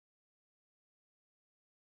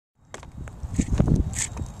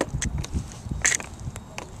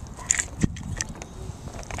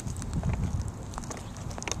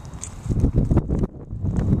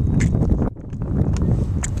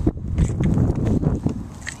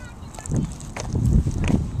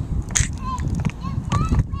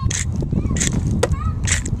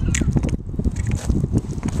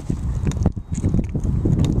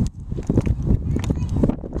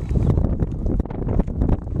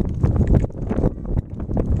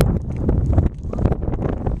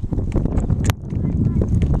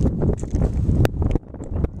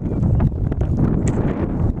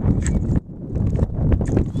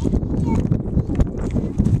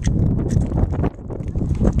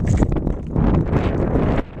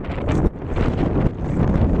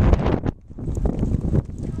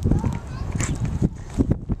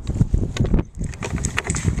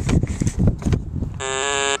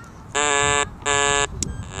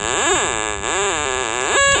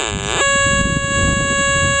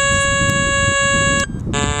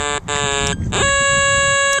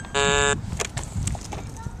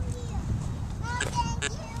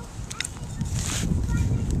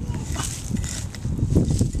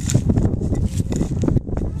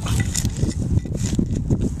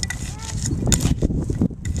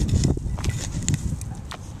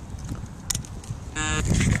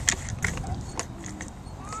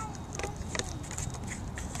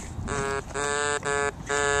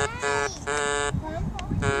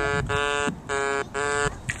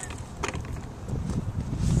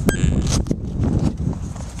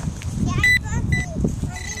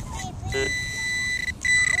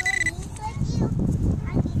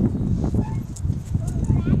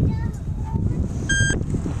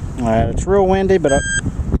Alright, it's real windy, but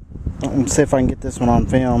I'm see if I can get this one on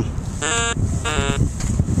film.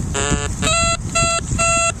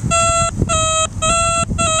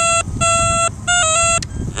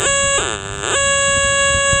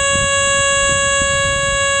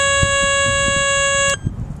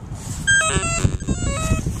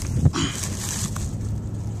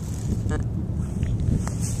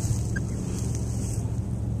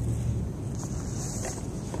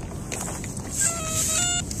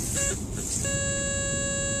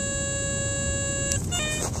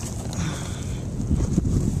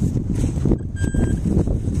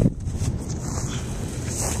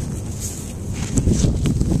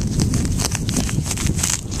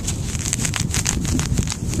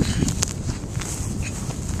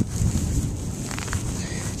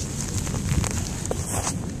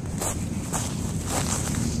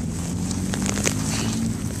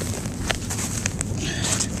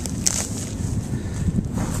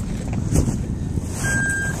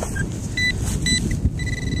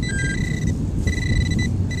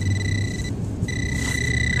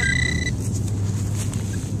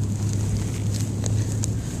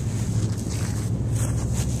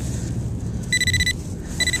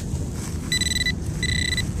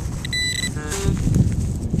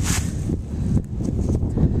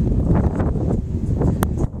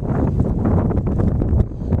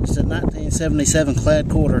 It's a 1977 clad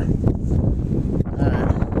quarter.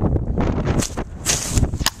 Alright.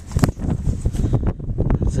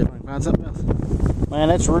 Let's see if I can find something else. Man,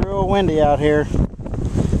 it's real windy out here.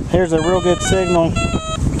 Here's a real good signal.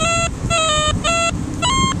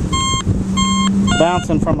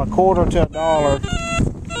 Bouncing from a quarter to $1.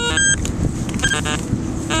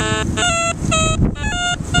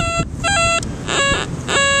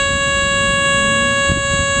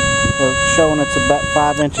 Showing it's about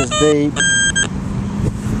 5 inches deep.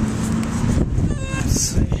 Let's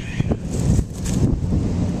see.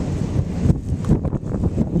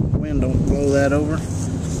 Wind don't blow that over.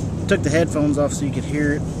 Took the headphones off so you could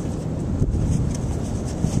hear it.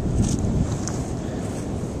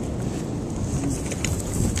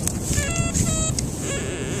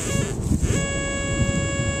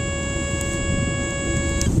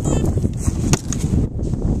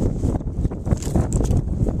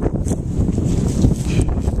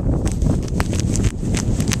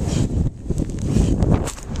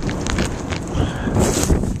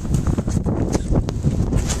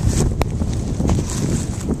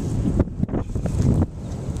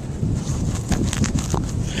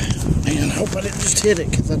 Man, I hope I didn't just hit it,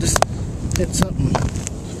 because I just hit something.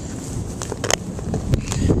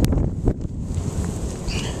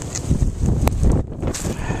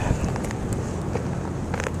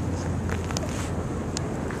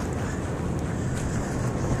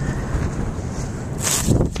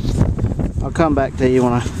 I'll come back to you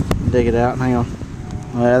when I dig it out. Hang on.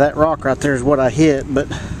 That rock right there is what I hit, but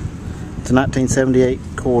it's a 1978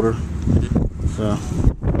 quarter. So.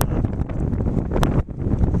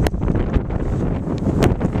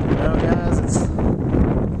 Well, guys,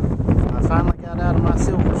 I finally got out of my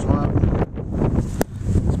silver slump.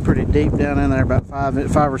 It's pretty deep down in there, about 5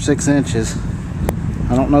 or 6 inches.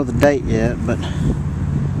 I don't know the date yet, but.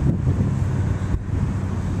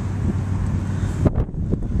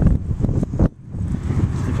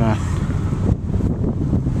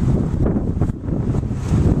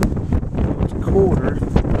 Quarter.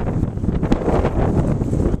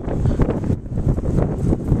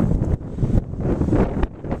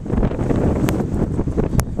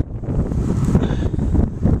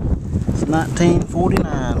 It's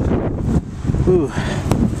 1949. Ooh.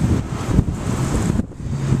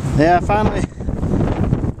 Yeah,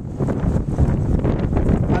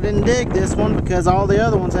 I didn't dig this one because all the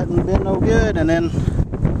other ones hadn't been no good, and then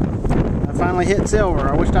I finally hit silver.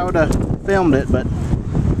 I wished I would have filmed it, but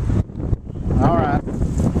alright.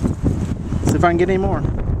 See if I can get any more.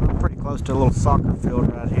 I'm pretty close to a little soccer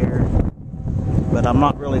field right here, but I'm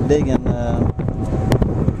not really digging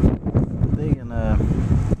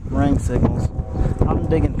ring signals. I'm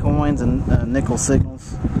digging coins and nickel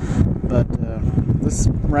signals, but this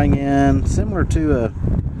rang in similar to a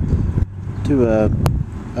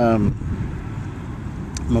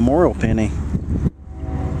memorial penny.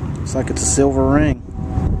 Looks like it's a silver ring.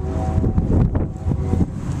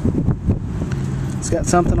 It's got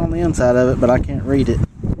something on the inside of it, but I can't read it.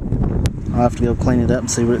 I'll have to go clean it up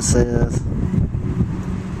and see what it says.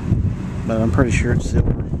 But I'm pretty sure it's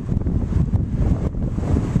silver.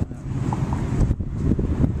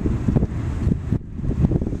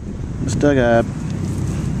 Just dug a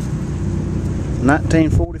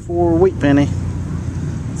 1944 wheat penny.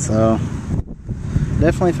 So,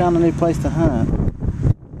 definitely found a new place to hunt.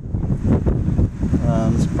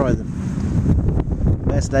 It's probably the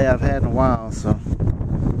best day I've had in a while, so.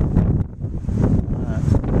 Alright.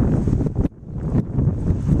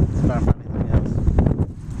 Let's try and find anything else.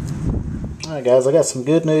 Alright guys, I got some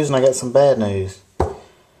good news and I got some bad news.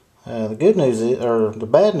 The good news is, or the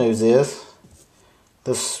bad news is,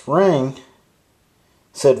 this ring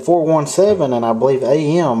said 417 and I believe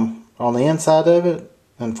AM on the inside of it,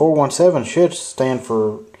 and 417 should stand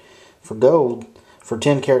for gold, for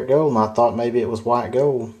 10 karat gold, and I thought maybe it was white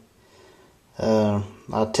gold. I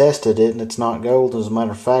tested it and it's not gold. As a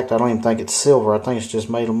matter of fact, I don't even think it's silver. I think it's just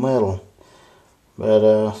made of metal.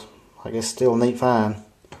 But I guess still a neat find.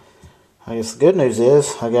 I guess the good news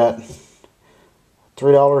is I got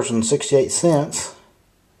 $3.68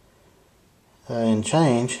 in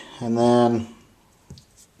change, and then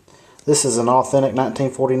this is an authentic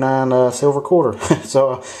 1949 silver quarter.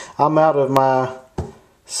 So I'm out of my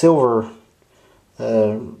silver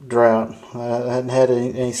drought. I hadn't had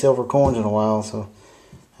any silver coins in a while. So,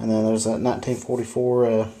 and then there's that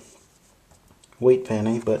 1944 wheat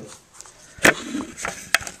penny, but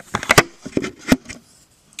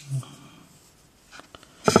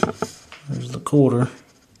there's the quarter.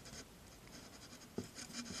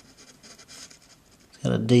 It's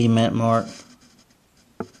got a D mint mark.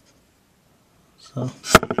 So,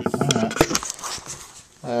 alright.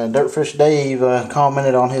 Dirtfish Dave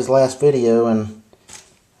commented on his last video, and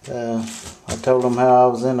I told him how I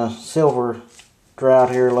was in a silver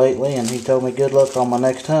drought here lately, and he told me good luck on my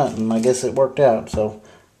next hunt, and I guess it worked out. So,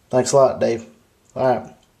 thanks a lot, Dave.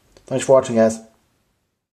 Alright. Thanks for watching, guys.